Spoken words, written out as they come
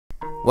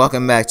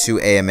Welcome back to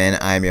AMN.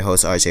 I am your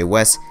host RJ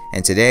West,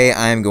 and today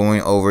I am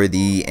going over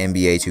the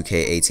NBA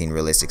 2K18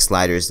 realistic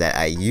sliders that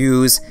I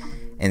use.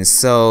 And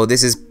so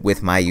this is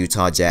with my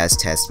Utah Jazz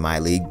Test My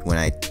League when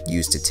I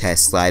used to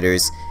test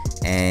sliders.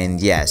 And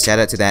yeah, shout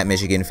out to that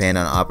Michigan fan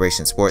on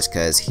Operation Sports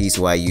because he's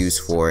who I use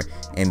for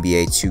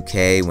NBA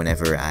 2K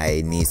whenever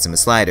I need some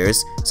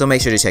sliders. So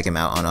make sure to check him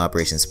out on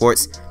Operation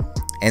Sports.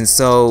 And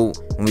so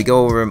when we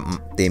go over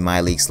the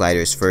My League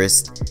sliders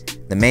first,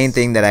 the main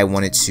thing that I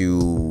wanted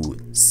to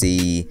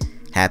see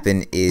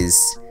happen is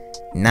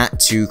not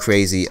too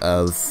crazy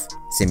of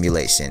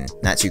simulation,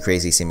 not too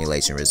crazy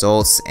simulation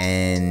results.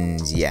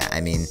 And yeah,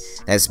 I mean,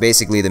 that's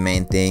basically the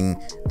main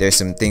thing. There's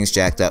some things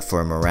jacked up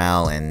for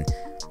morale and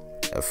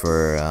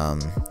for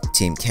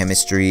team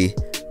chemistry,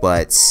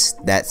 but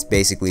that's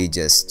basically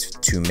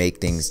just to make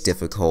things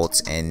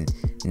difficult and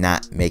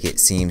not make it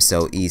seem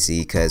so easy,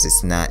 because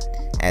it's not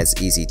as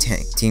easy.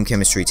 Team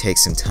chemistry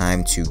takes some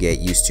time to get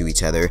used to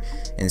each other.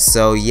 And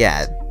so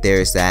yeah,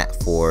 there's that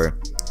for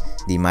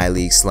the My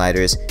League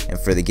sliders. And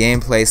for the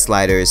gameplay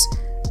sliders,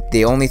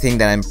 the only thing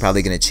that I'm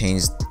probably going to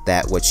change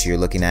that what you're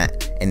looking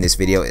at in this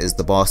video is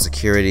the ball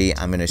security.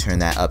 I'm going to turn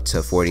that up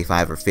to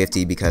 45 or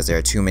 50 because there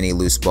are too many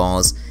loose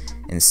balls.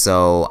 And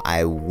so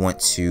I want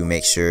to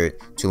make sure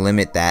to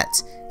limit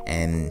that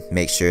and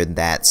make sure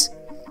that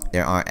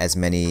there aren't as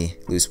many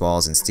loose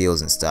balls and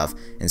steals and stuff.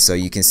 And so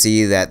you can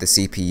see that the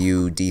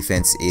CPU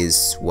defense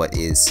is what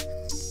is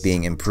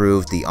being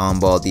improved. The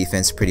on-ball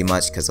defense pretty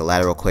much, because the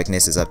lateral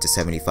quickness is up to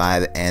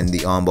 75 and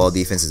the on-ball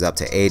defense is up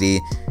to 80.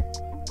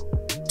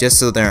 Just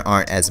so there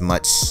aren't as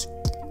much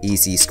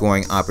easy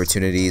scoring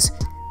opportunities,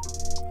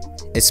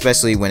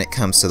 especially when it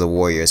comes to the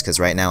Warriors, because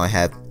right now I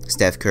have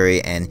Steph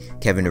Curry and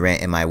Kevin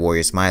Durant in my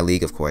Warriors My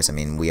League. Of course, I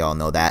mean, we all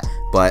know that,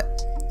 but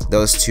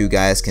those two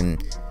guys can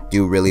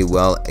do really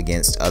well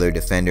against other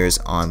defenders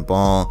on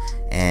ball,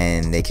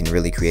 and they can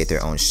really create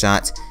their own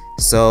shot.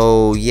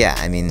 So yeah,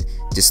 I mean,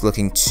 just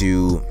looking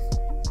to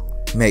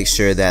make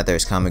sure that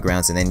there's common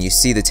grounds. And then you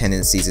see the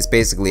tendencies, it's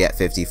basically at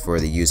 50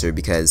 for the user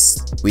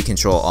because we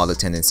control all the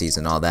tendencies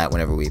and all that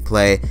whenever we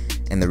play.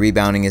 And the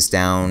rebounding is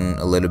down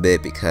a little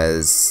bit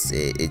because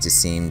it just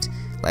seemed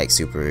like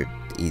super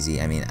easy.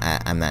 I mean,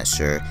 I'm not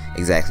sure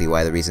exactly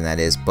why the reason that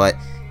is, but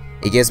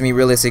it gives me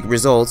realistic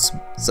results,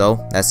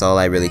 so that's all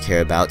I really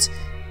care about.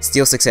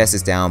 Steal success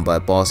is down,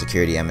 but ball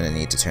security, I'm going to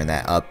need to turn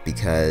that up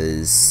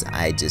because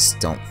I just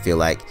don't feel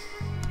like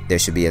there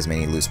should be as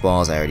many loose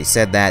balls. I already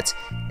said that.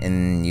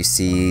 And you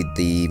see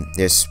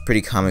there's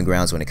pretty common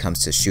grounds when it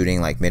comes to shooting,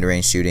 like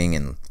mid-range shooting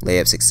and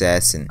layup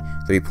success and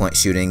three-point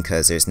shooting,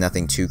 because there's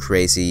nothing too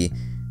crazy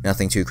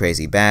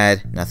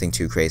bad, nothing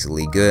too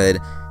crazily good.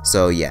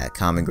 So yeah,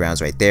 common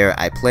grounds right there.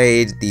 I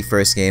played the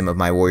first game of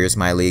my Warriors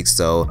My League,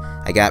 so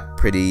I got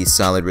pretty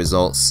solid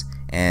results,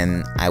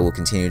 and I will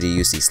continue to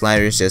use these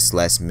sliders. Just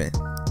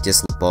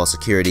ball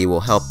security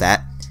will help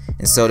that.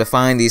 And so to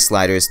find these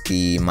sliders,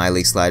 the My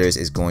League sliders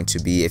is going to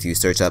be, if you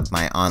search up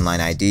my online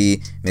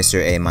ID,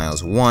 Mr. A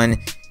Miles 1,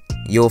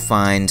 you'll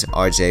find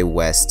RJ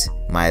West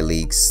My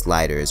League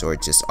sliders, or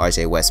just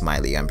RJ West My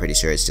League. I'm pretty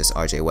sure it's just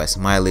RJ West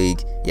My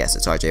League. Yes,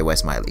 it's RJ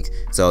West My League.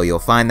 So you'll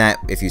find that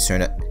if you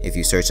search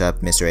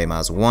up Mr. A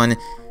Miles 1,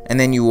 and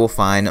then you will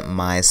find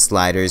my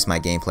sliders, my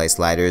gameplay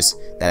sliders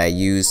that I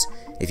use.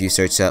 If you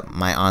search up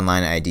my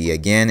online ID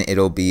again,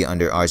 it'll be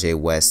under RJ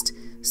West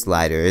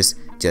sliders.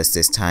 Just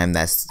this time,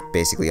 that's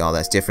basically all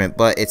that's different,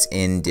 but it's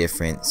in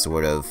different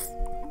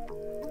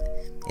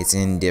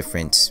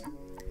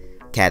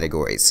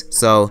categories.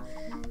 So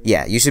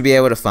yeah, you should be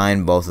able to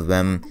find both of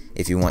them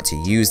if you want to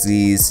use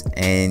these.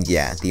 And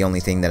yeah, the only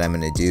thing that I'm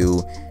going to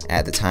do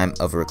at the time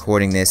of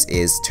recording this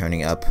is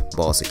turning up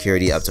ball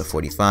security up to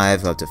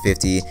 45, up to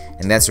 50,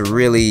 and that's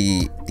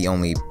really the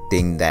only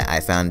thing that I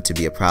found to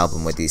be a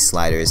problem with these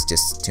sliders,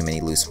 just too many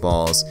loose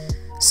balls.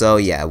 So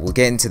yeah, we'll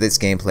get into this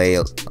gameplay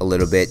a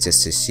little bit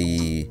just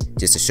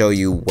to show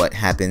you what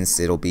happens.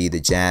 It'll be the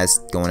Jazz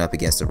going up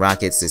against the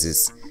Rockets. This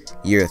is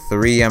year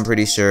 3, I'm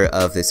pretty sure,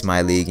 of this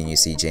My League, and you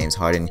see James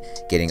Harden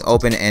getting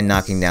open and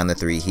knocking down the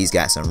 3. He's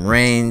got some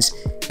range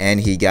and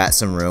he got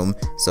some room,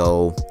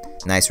 so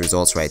nice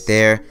results right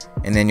there.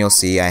 And then you'll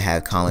see I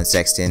have Colin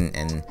Sexton,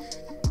 and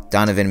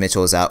Donovan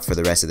Mitchell is out for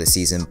the rest of the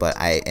season, but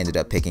I ended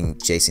up picking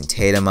Jason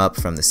Tatum up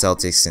from the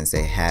Celtics since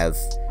they have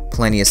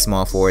plenty of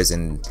small forwards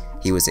and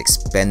he was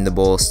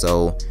expendable.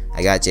 So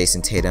I got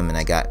Jason Tatum and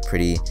I got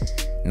pretty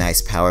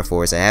nice power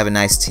forwards. I have a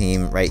nice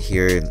team right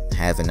here. I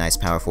have a nice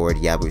power forward,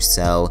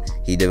 Yabusele.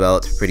 He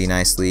developed pretty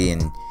nicely,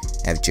 and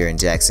I have Jaren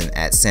Jackson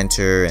at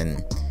center,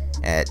 and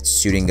at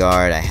shooting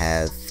guard I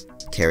have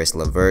Caris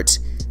LeVert.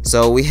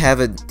 So we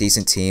have a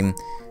decent team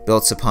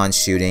built upon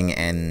shooting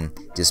and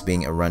just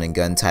being a run and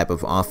gun type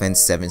of offense.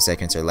 7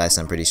 seconds or less,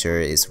 I'm pretty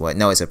sure, is what,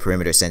 no, it's a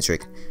perimeter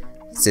centric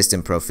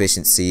system.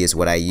 Proficiency is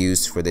what I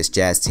used for this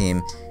Jazz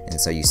team. And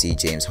so you see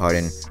James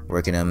Harden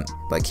working him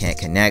but can't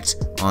connect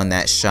on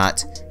that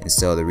shot, and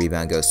so the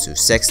rebound goes to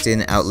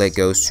Sexton, outlet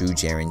goes to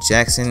Jaren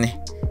Jackson,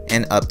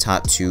 and up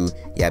top to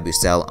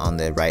Yabusele on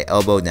the right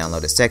elbow, down low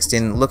to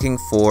Sexton, looking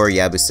for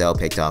Yabusele,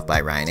 picked off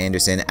by Ryan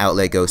Anderson.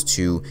 Outlet goes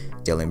to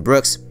Dillon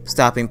Brooks,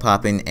 stopping,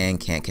 popping, and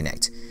can't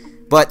connect.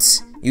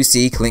 But you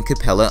see Clint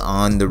Capella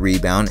on the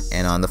rebound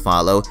and on the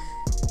follow,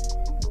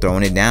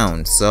 throwing it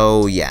down.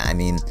 So yeah, I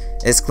mean,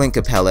 it's Clint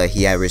Capella.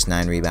 He averaged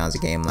 9 rebounds a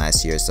game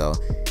last year, so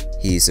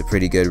he's a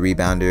pretty good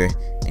rebounder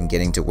and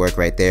getting to work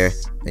right there.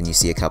 Then you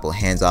see a couple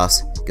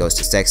handoffs, goes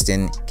to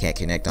Sexton, can't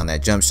connect on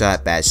that jump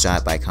shot, bad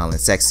shot by Collin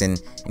Sexton.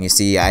 And you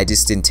see I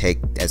just didn't take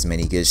as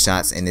many good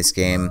shots in this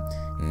game,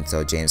 and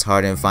so James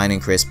Harden finding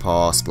Chris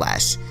Paul,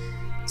 splash.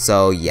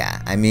 So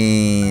yeah, I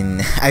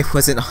mean, I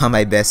wasn't on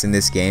my best in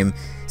this game,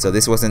 so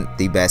this wasn't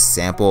the best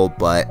sample,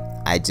 but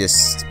I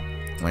just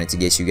wanted to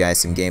get you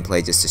guys some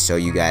gameplay just to show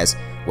you guys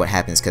what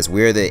happens, because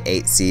we're the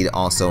 8th seed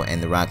also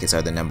and the Rockets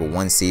are the number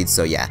 1 seed.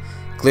 So yeah,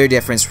 clear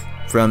difference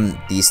from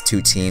these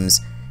two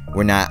teams.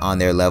 We're not on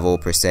their level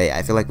per se.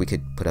 I feel like we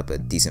could put up a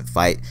decent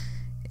fight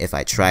if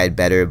I tried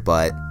better,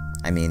 but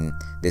I mean,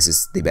 this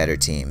is the better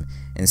team.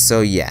 And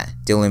so yeah,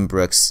 Dillon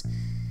Brooks,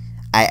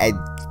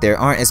 there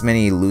aren't as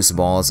many loose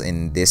balls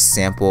in this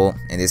sample,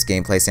 in this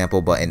gameplay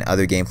sample, but in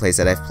other gameplays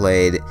that I've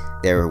played,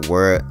 there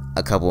were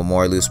a couple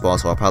more loose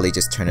balls, so I'll probably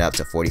just turn it up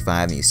to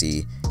 45. And you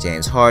see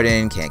James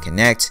Harden can't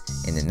connect,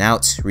 in and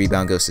out,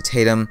 rebound goes to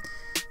Tatum.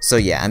 So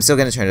yeah, I'm still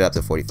going to turn it up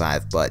to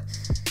 45, but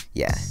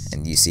yeah,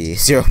 and you see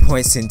 0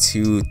 points in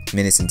 2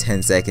 minutes and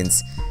 10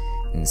 seconds,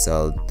 and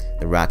so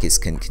the Rockets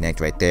can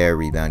connect right there.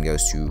 Rebound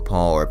goes to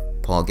Paul, or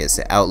Paul gets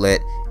the outlet.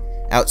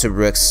 Out to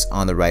Brooks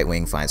on the right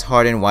wing, finds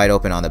Harden wide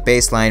open on the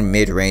baseline,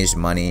 mid-range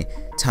money,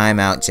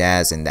 timeout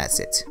Jazz, and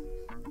that's it.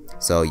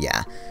 So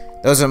yeah,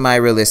 those are my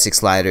realistic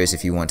sliders.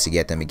 If you want to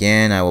get them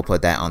again, I will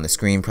put that on the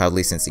screen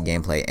probably since the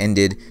gameplay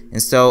ended.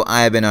 And so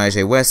I have been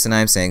RJ West, and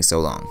I'm saying so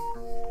long.